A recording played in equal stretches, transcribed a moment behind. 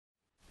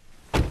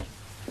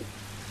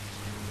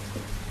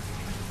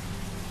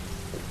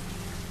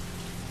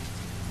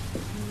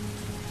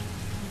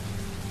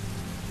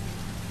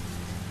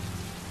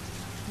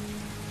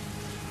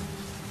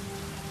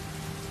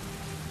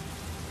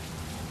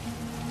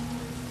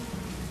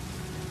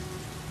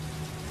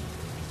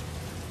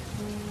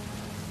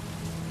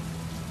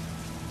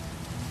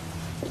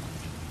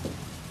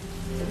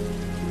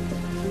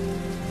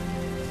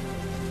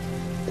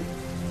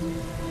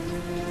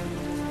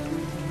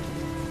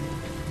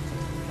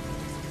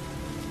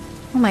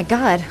Oh my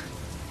god.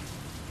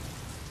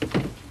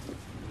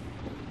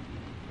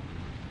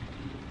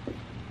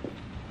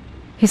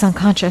 He's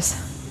unconscious.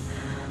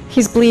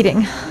 He's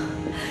bleeding.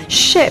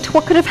 Shit,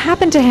 what could have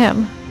happened to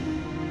him?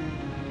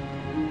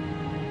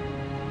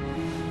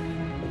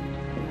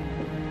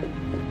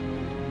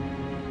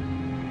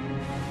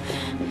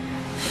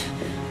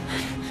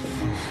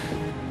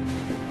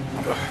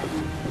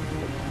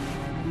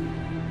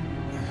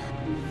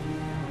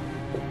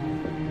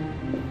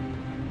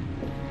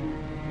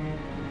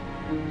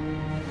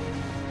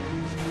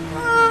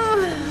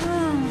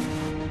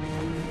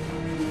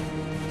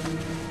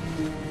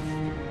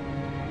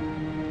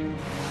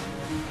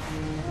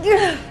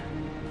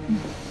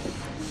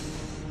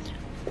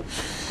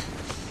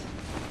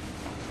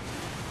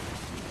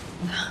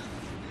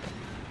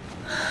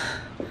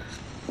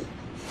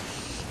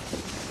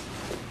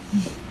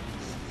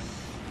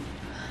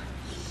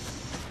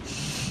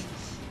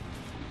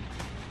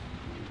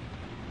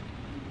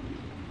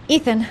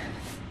 Ethan.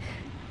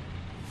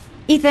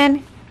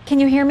 Ethan,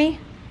 can you hear me?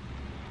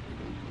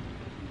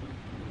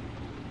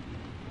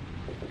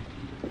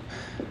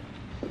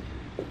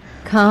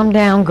 Calm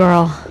down,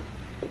 girl.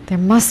 There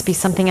must be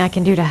something I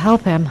can do to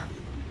help him.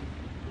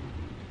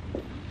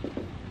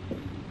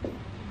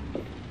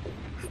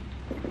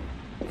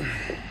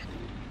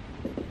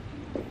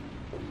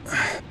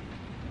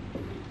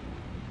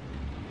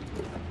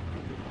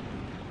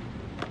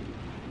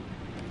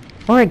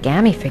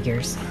 Origami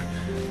figures.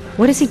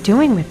 What is he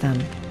doing with them?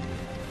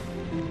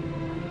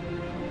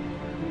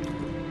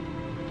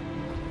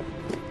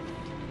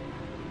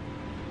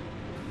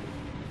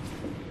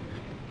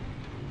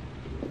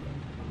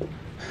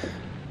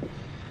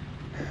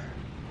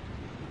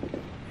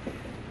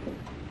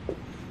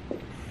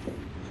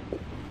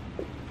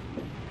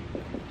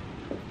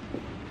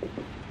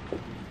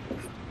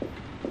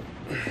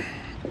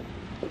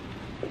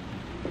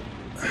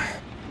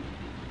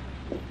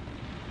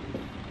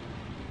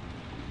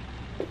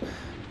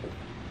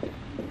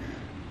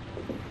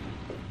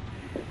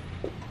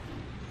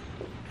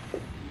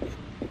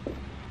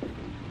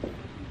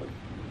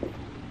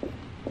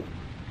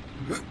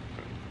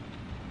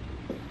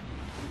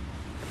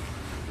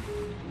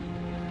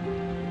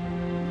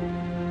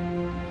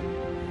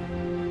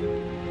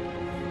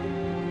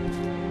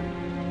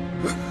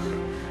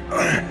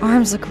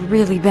 Arms look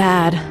really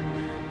bad.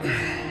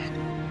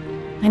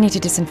 I need to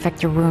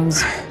disinfect your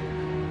wounds.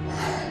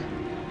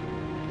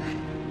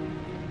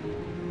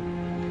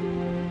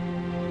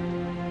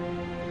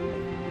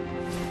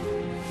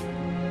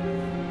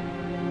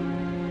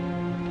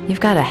 You've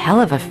got a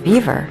hell of a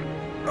fever.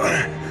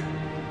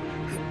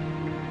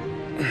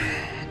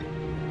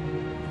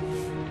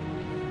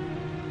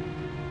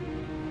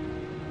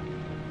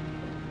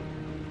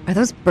 Are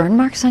those burn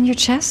marks on your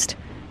chest?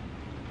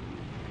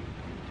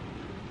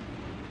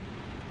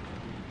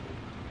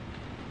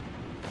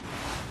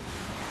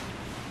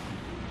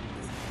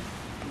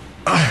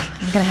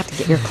 I'm gonna have to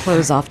get your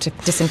clothes off to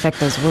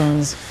disinfect those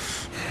wounds.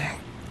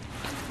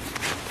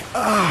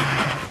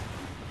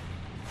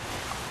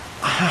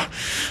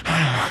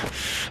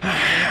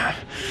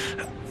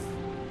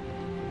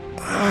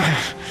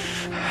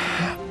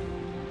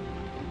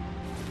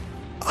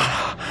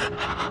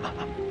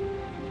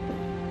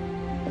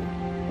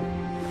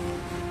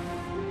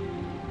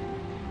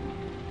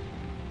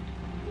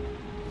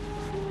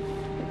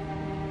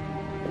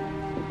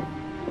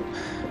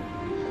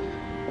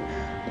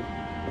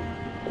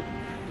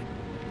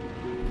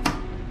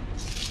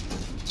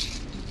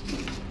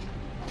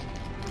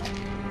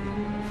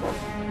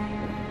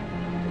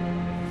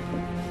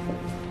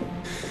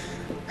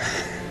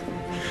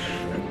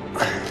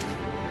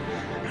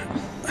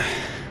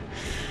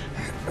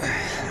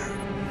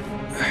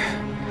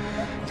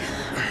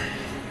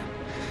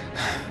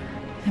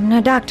 I'm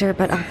no doctor,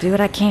 but I'll do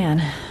what I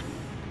can.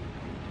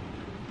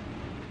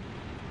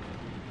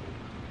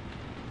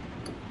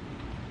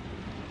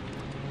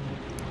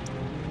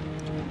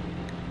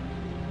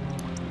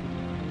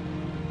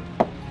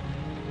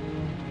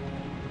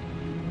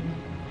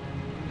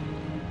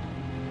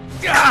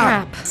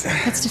 Crap.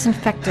 That's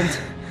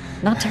disinfectant.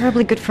 Not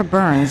terribly good for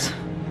burns.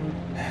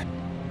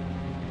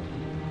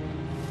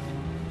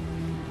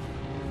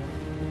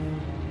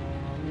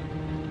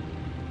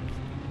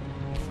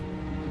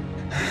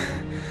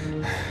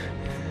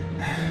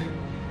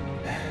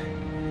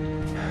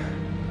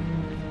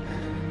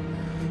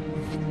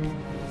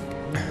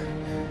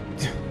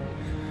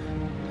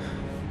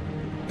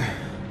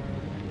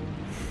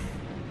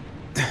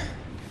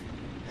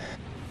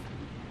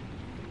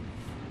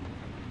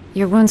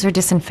 Your wounds are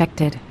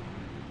disinfected.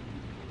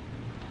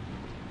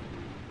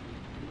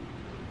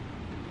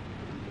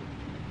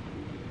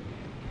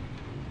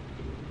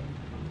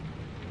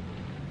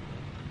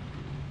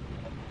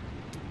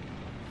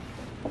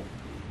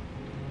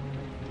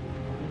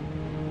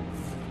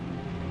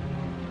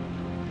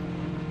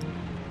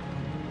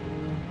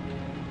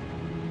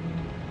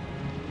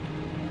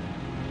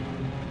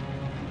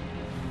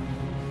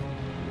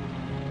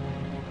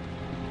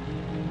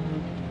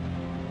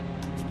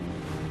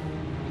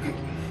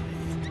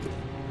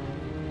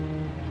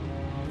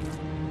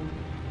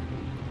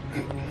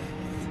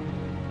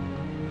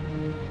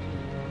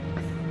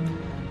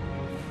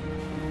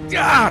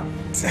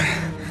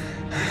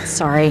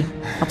 Sorry.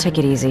 I'll take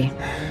it easy.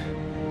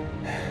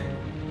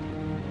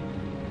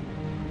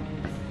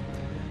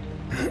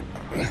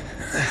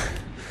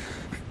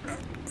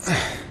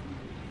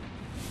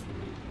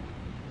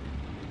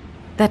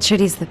 That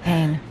should ease the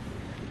pain.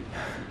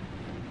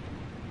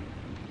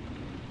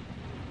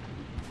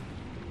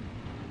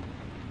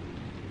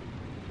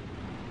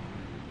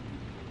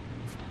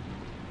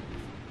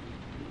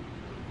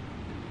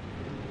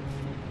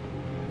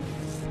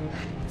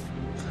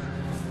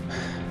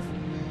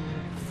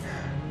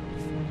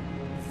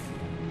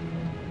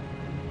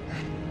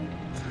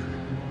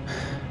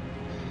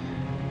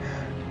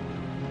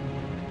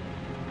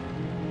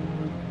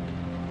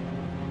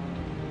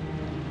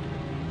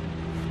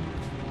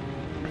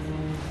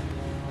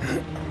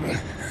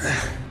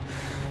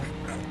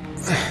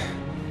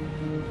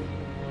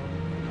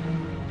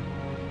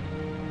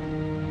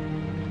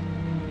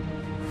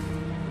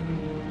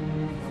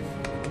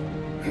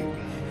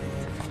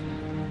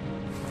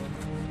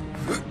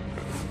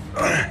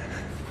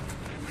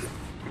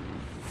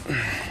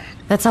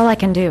 That's all I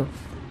can do.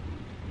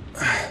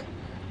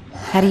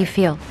 How do you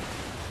feel?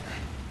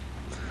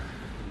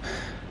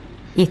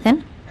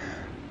 Ethan?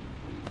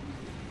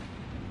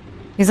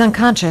 He's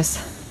unconscious.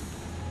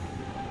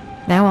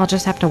 Now I'll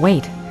just have to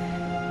wait.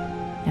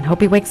 And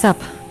hope he wakes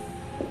up.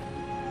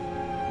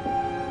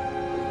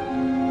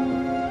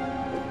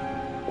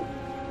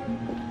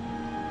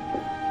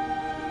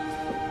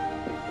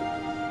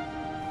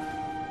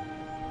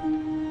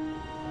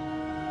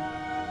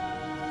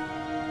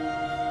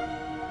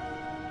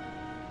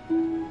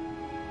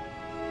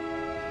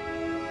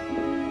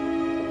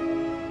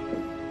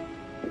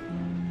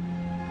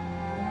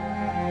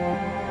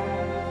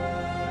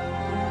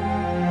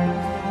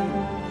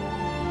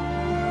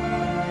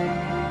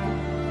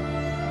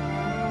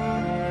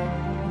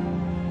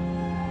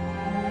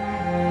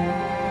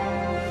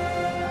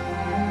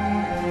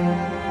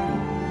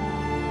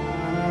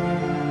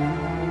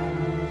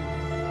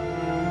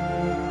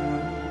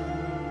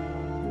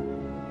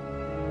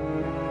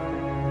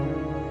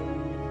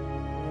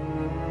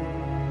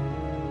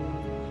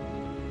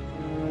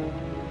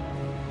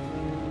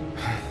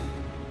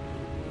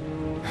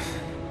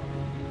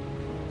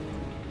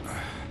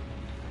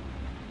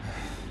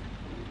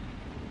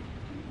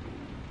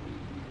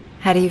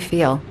 How do you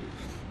feel?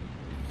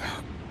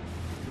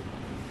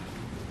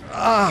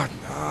 I've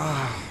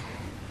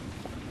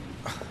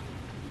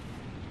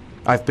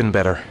been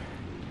better.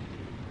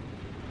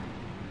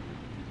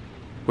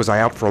 Was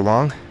I out for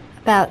long?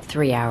 About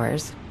 3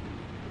 hours.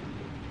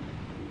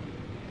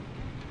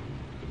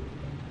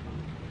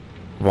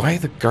 Why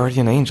the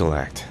guardian angel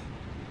act?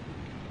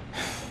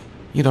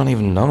 You don't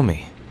even know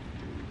me.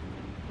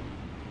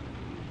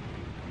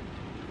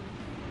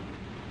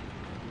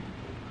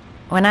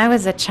 When I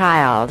was a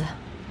child,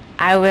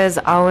 I was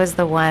always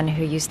the one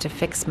who used to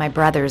fix my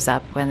brothers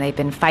up when they'd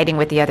been fighting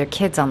with the other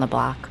kids on the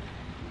block.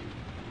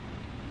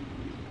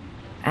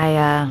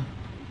 I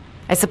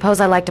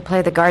suppose I like to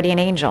play the guardian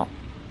angel.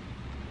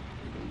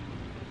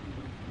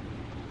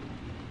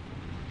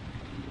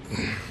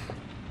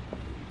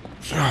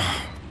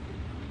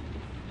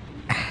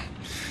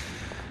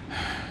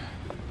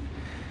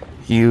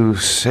 You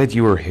said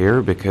you were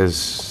here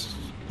because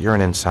you're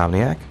an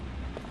insomniac?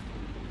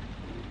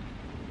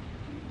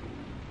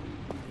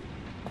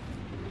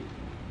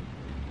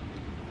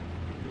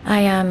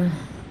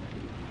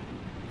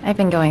 I've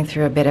been going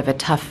through a bit of a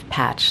tough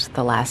patch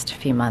the last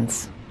few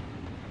months.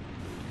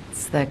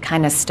 It's the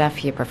kind of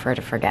stuff you prefer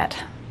to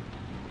forget.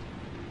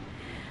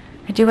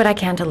 I do what I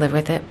can to live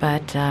with it,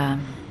 but,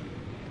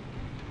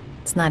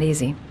 it's not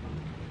easy.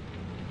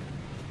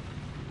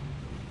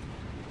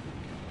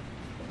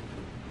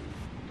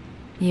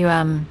 You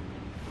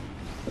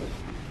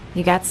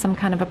got some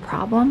kind of a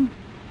problem?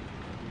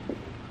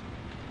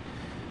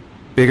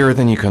 Bigger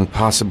than you can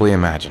possibly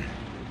imagine.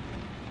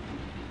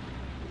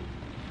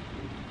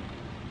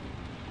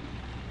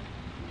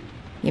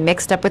 You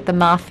mixed up with the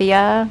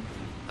mafia?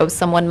 Owe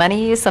someone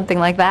money? Something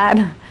like that?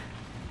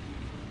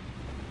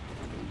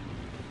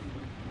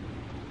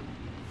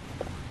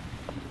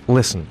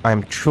 Listen,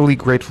 I'm truly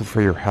grateful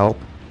for your help,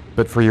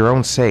 but for your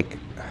own sake,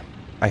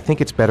 I think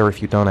it's better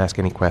if you don't ask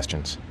any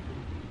questions.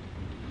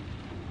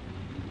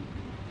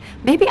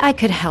 Maybe I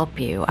could help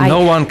you.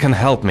 No one can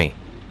help me.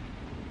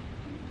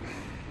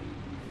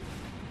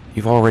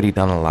 You've already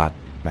done a lot,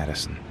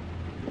 Madison.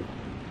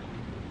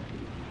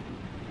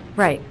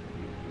 Right.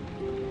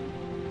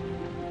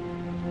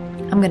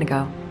 I'm gonna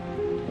go.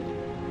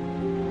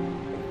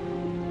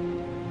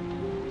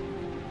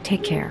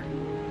 Take care.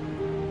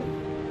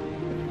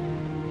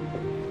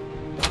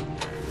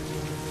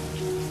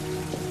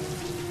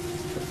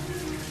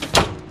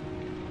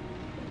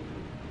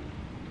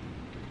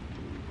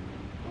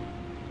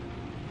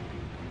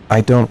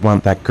 I don't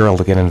want that girl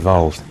to get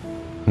involved.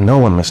 No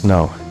one must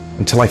know,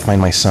 until I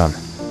find my son.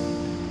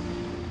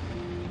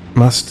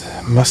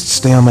 Must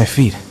stay on my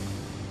feet.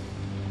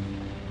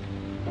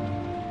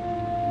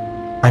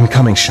 I'm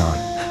coming, Sean.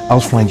 I'll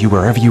find you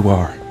wherever you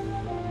are.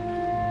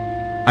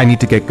 I need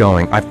to get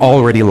going. I've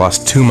already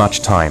lost too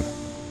much time.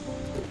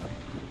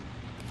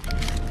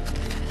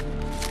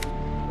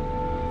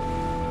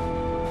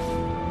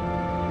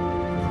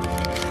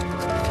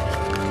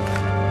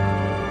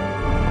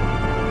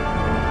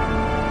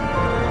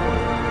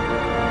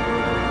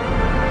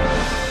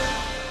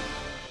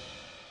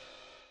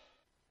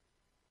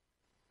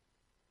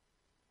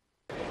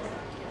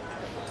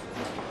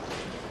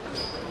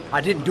 I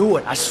didn't do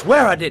it. I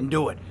swear I didn't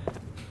do it.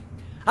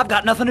 I've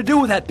got nothing to do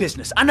with that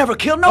business. I never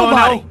killed nobody.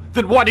 Oh, no?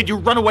 Then why did you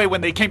run away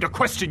when they came to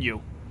question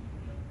you?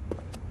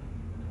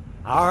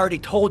 I already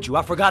told you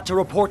I forgot to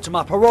report to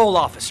my parole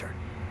officer.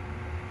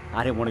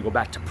 I didn't want to go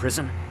back to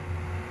prison.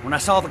 When I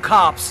saw the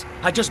cops,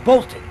 I just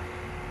bolted.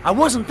 I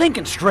wasn't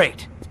thinking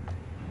straight.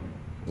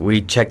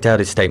 We checked out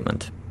his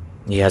statement.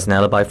 He has an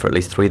alibi for at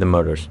least 3 of the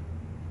murders.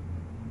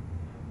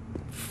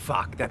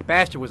 Fuck, that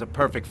bastard was a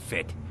perfect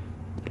fit.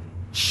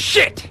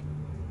 Shit!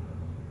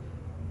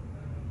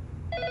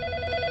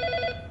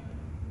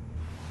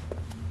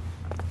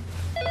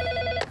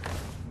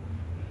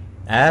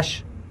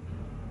 Ash?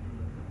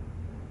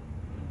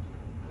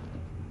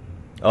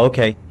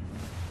 Okay.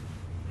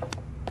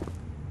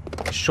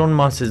 Sean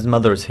Moss's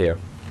mother's here.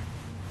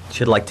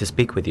 She'd like to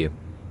speak with you.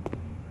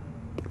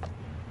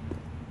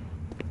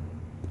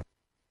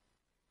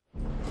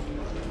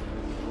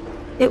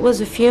 It was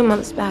a few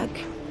months back.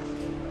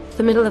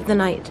 The middle of the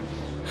night.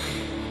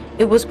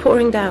 It was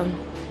pouring down.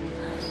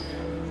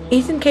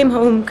 Ethan came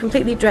home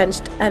completely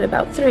drenched at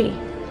about 3.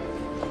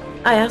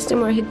 I asked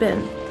him where he'd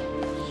been.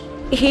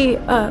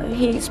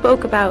 He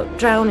spoke about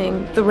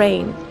drowning, the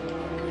rain.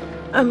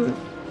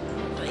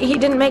 He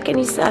didn't make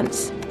any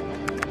sense.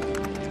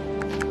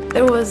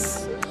 There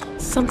was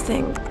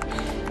something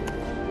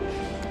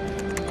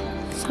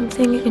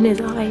in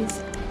his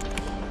eyes.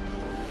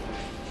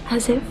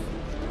 As if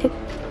it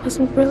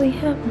wasn't really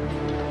him.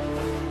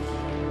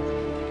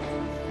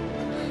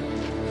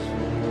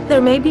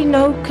 There may be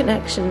no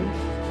connection,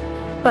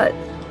 but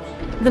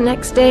the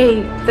next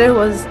day there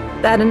was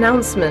that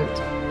announcement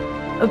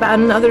about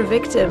another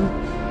victim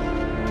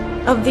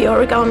of the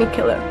origami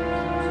killer.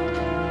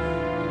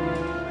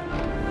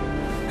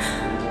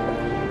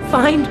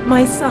 Find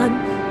my son.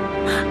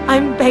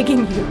 I'm begging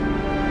you.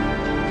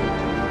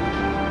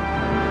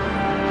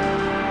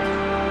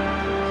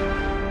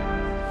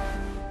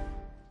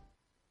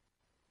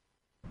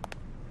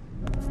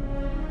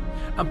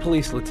 I'm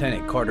Police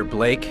Lieutenant Carter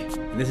Blake,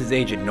 and this is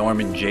Agent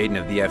Norman Jaden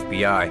of the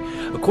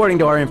FBI. According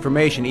to our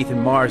information,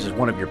 Ethan Mars is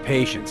one of your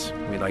patients.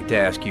 We'd like to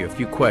ask you a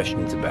few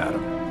questions about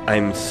him.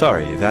 I'm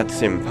sorry,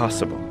 that's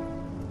impossible.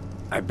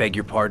 I beg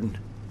your pardon?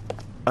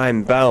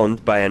 I'm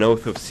bound by an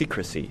oath of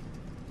secrecy.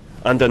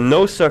 Under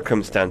no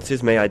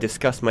circumstances may I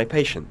discuss my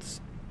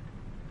patients.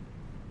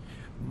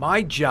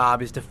 My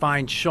job is to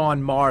find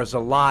Sean Mars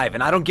alive,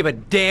 and I don't give a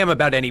damn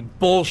about any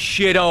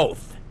bullshit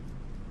oath.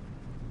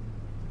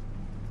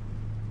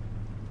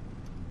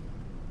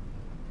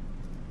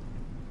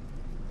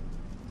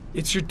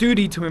 It's your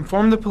duty to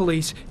inform the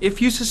police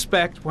if you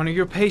suspect one of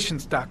your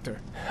patients, Doctor.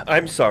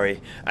 I'm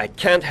sorry, I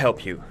can't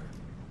help you.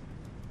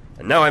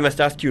 And now I must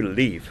ask you to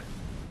leave.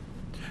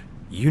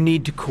 You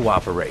need to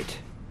cooperate,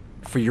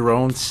 for your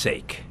own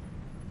sake.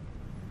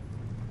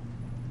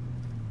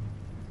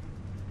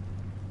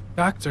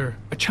 Doctor,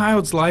 a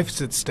child's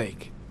life's at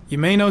stake. You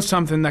may know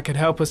something that could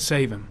help us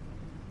save him.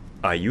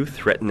 Are you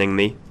threatening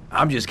me?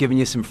 I'm just giving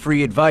you some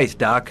free advice,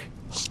 Doc.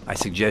 I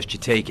suggest you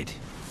take it.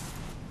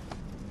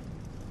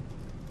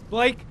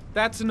 Blake,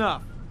 that's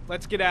enough.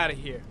 Let's get out of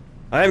here.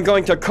 I am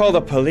going to call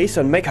the police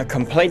and make a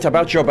complaint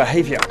about your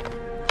behavior.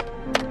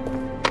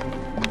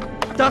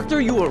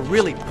 Doctor, you are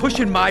really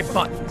pushing my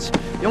buttons.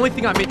 The only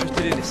thing I'm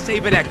interested in is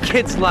saving that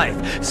kid's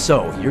life.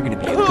 So, you're gonna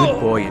be a good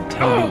boy and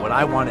tell me what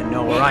I want to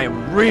know, or I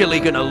am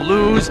really gonna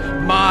lose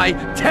my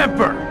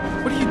temper.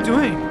 What are you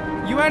doing?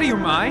 You out of your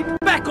mind?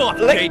 Back off,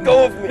 Let Jaden.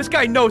 go of me. This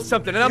guy knows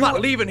something, and I'm not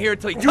leaving here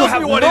until he You tells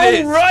have me what no it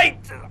is. right!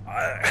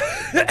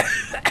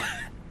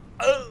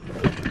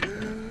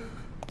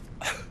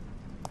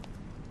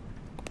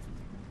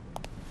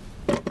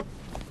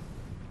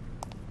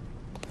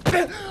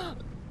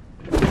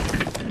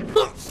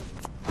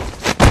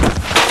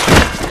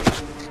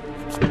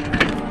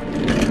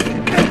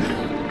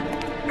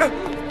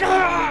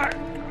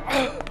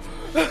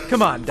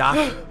 Come on,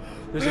 Doc.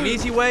 There's an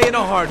easy way and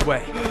a hard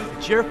way.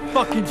 It's your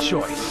fucking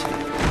choice.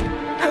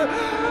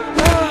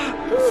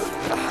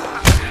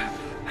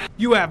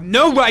 You have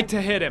no right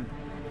to hit him.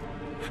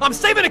 I'm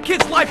saving a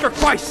kid's life for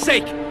Christ's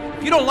sake!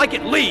 If you don't like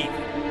it, leave!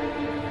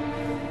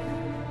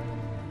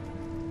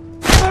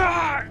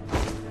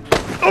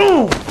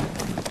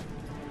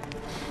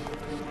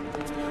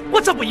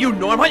 What's up with you,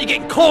 Norm? Huh? You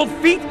getting cold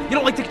feet? You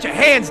don't like to get your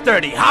hands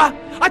dirty, huh?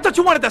 I thought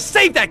you wanted to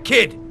save that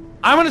kid!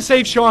 I want to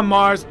save Sean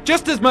Mars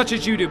just as much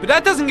as you do, but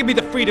that doesn't give me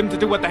the freedom to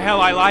do what the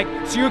hell I like,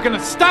 so you're gonna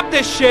stop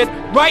this shit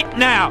right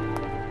now!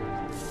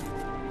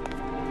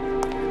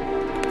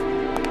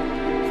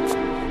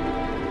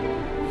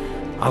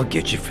 I'll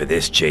get you for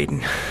this,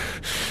 Jaden.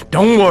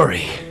 Don't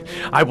worry.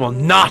 I will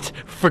not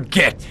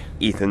forget.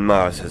 Ethan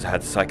Mars has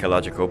had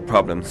psychological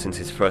problems since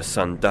his first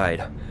son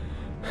died.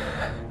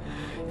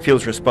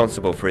 Feels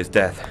responsible for his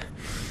death.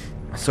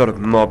 A sort of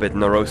morbid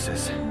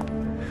neurosis.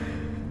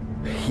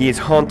 He is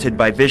haunted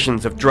by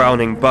visions of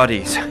drowning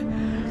bodies.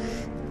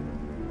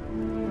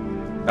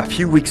 A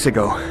few weeks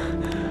ago,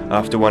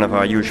 after one of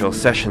our usual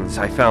sessions,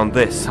 I found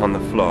this on the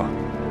floor.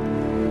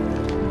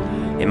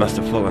 It must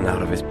have fallen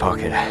out of his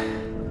pocket.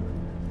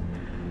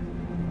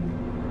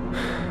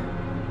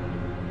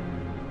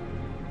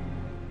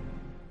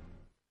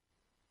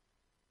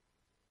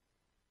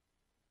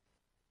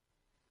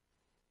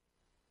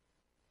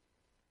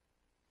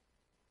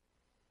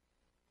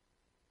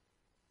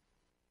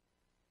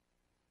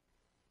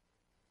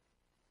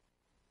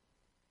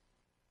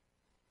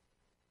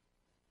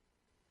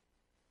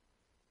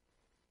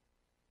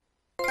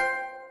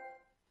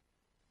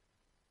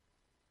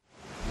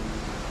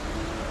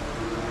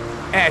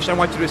 Ash, I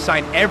want you to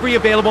assign every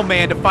available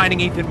man to finding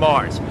Ethan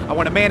Mars. I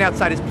want a man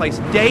outside his place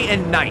day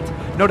and night.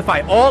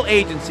 Notify all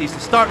agencies to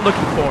start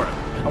looking for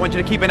him. I want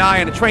you to keep an eye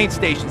on the train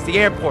stations, the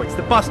airports,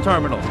 the bus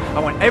terminals. I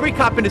want every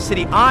cop in the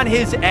city on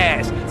his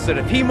ass, so that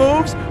if he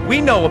moves, we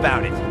know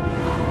about it.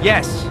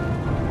 Yes,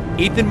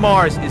 Ethan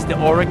Mars is the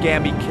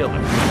Origami Killer.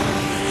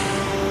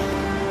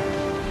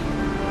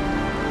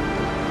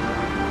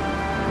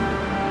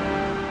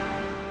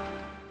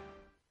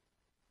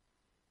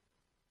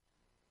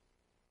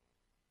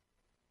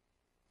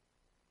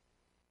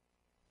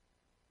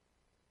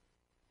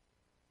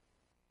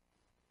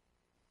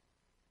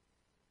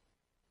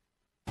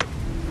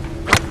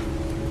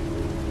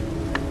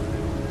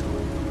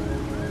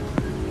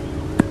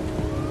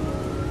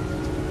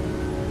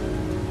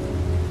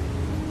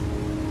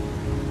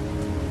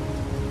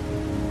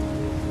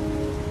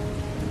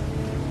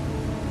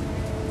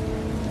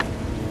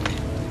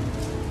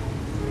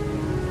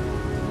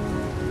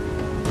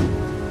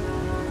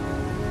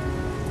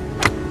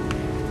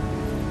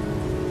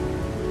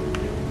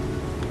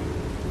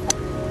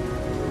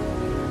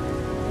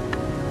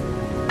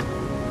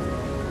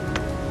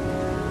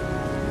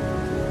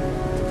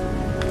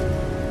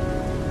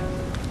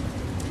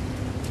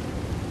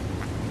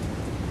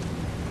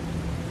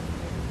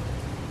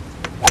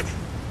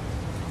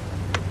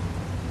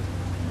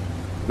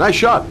 Nice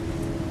shot.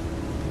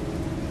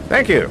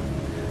 Thank you.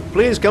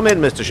 Please come in,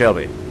 Mr.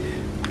 Shelby.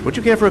 Would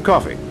you care for a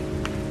coffee?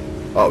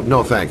 Oh,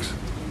 no thanks.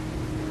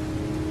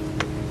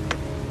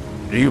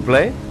 Do you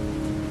play?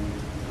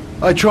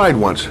 I tried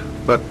once,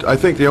 but I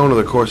think the owner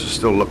of the course is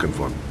still looking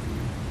for me.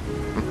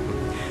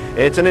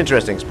 It's an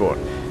interesting sport.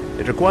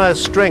 It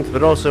requires strength,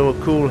 but also a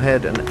cool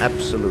head and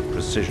absolute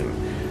precision.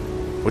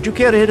 Would you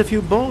care to hit a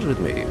few balls with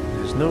me?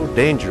 There's no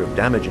danger of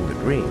damaging the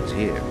greens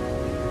here.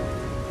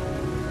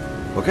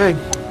 Okay.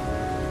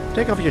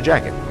 Take off your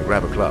jacket and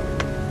grab a club.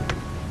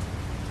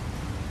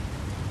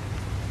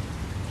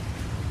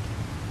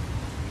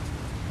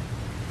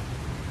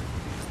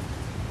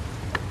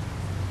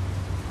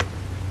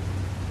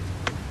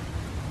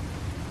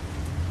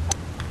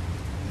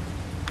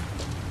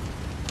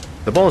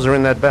 The balls are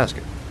in that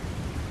basket.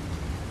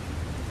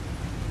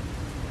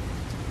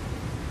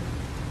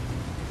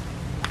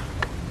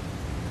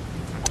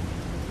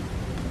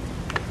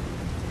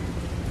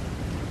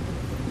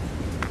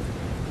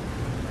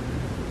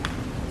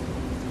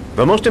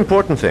 The most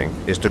important thing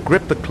is to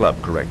grip the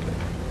club correctly.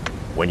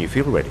 When you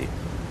feel ready,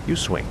 you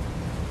swing.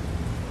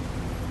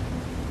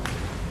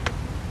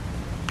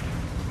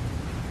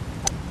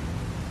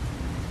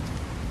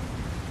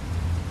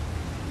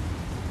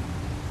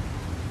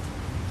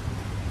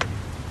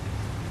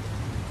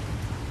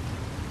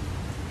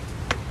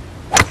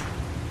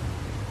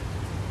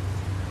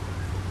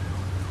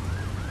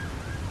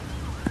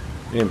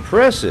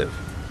 Impressive.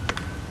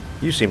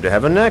 You seem to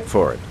have a knack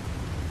for it.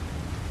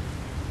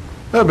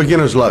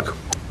 Beginner's luck.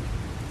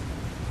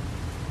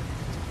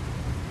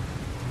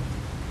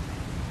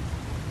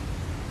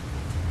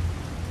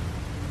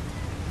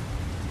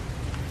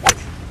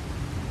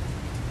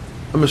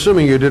 I'm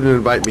assuming you didn't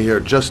invite me here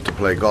just to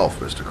play golf,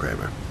 Mr.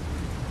 Kramer.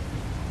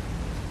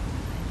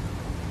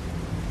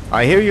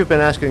 I hear you've been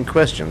asking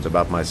questions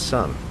about my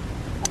son.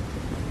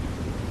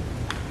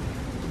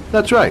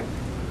 That's right.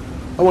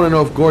 I want to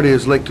know if Gordy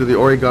is linked to the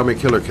Origami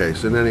Killer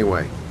case in any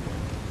way.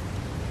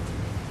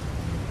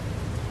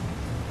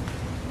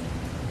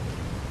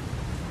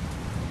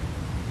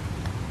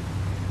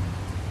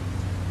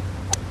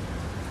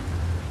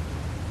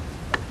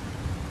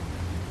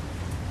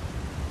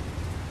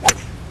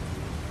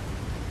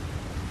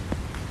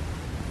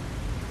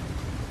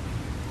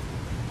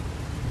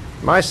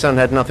 My son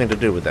had nothing to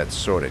do with that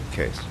sordid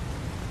case.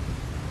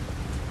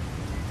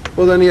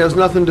 Well, then he has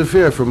nothing to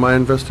fear from my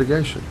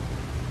investigation.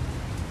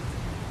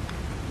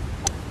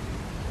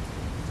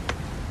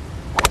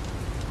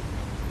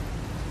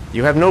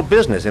 You have no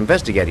business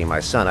investigating my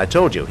son. I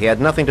told you, he had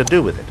nothing to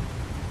do with it.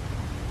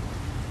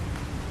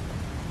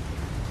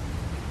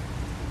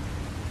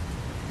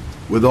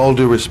 With all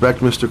due respect,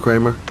 Mr.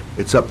 Kramer,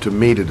 it's up to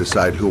me to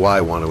decide who I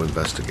want to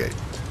investigate.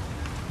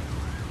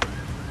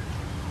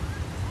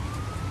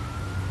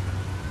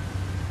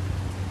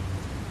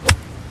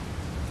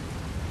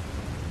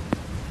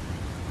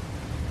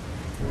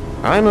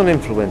 I'm an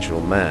influential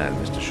man,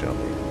 Mr.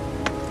 Shelby,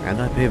 and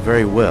I pay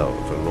very well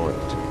for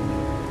loyalty.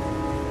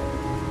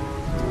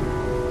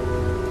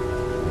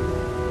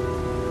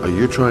 Are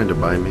you trying to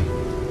buy me?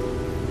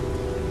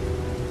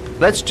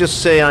 Let's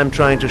just say I'm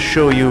trying to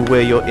show you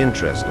where your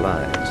interest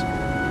lies.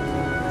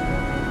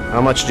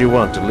 How much do you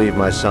want to leave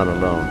my son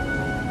alone?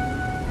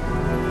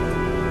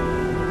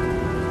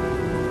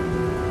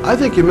 I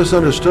think you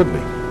misunderstood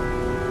me.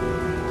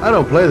 I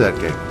don't play that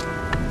game.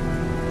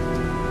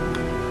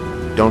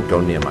 Don't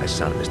go near my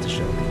son, Mr.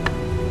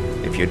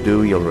 Shelby. If you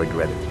do, you'll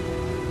regret it.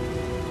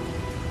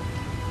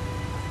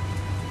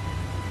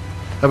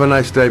 Have a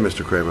nice day,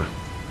 Mr. Kramer.